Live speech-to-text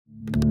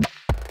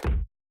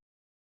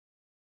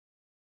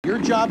Your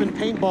job in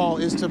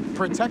paintball is to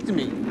protect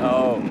me.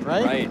 Oh,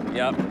 right?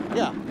 Yep.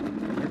 Yeah.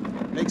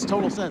 Makes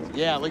total sense.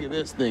 Yeah, look at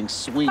this thing.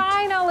 Sweet.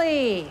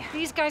 Finally!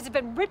 These guys have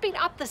been ripping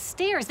up the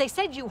stairs. They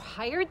said you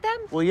hired them?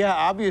 Well, yeah,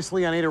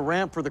 obviously I need a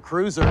ramp for the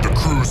cruiser. The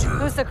cruiser.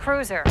 Who's the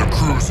cruiser? The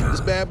cruiser. This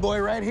bad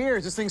boy right here.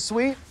 Is this thing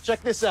sweet?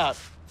 Check this out.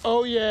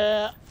 Oh,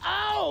 yeah.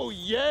 Oh,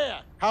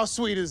 yeah. How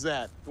sweet is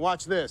that?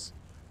 Watch this.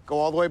 Go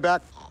all the way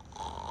back.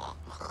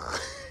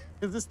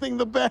 Is this thing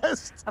the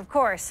best? Of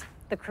course.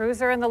 The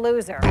cruiser and the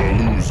loser.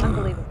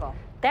 Unbelievable.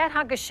 That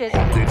hunk of shit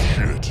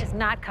is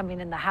not coming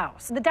in the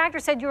house. The doctor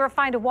said you were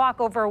fine to walk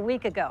over a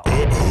week ago.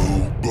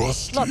 Uh-oh,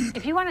 busted. Look,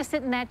 if you want to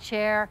sit in that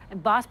chair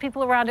and boss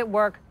people around at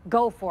work,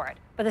 go for it.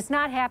 But it's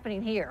not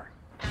happening here.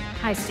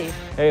 Hi, Steve.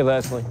 Hey,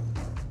 Leslie.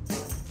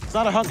 It's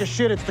not a hunk of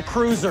shit, it's the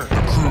cruiser.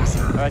 The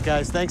cruiser. All right,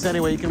 guys, thanks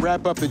anyway. You can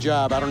wrap up the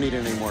job. I don't need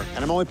it anymore.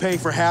 And I'm only paying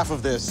for half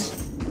of this.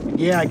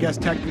 Yeah, I guess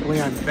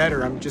technically I'm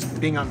better. I'm just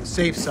being on the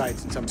safe side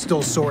since I'm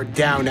still sword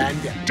down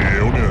and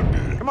Down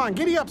under. Come on,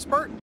 giddy up,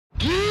 Spurt.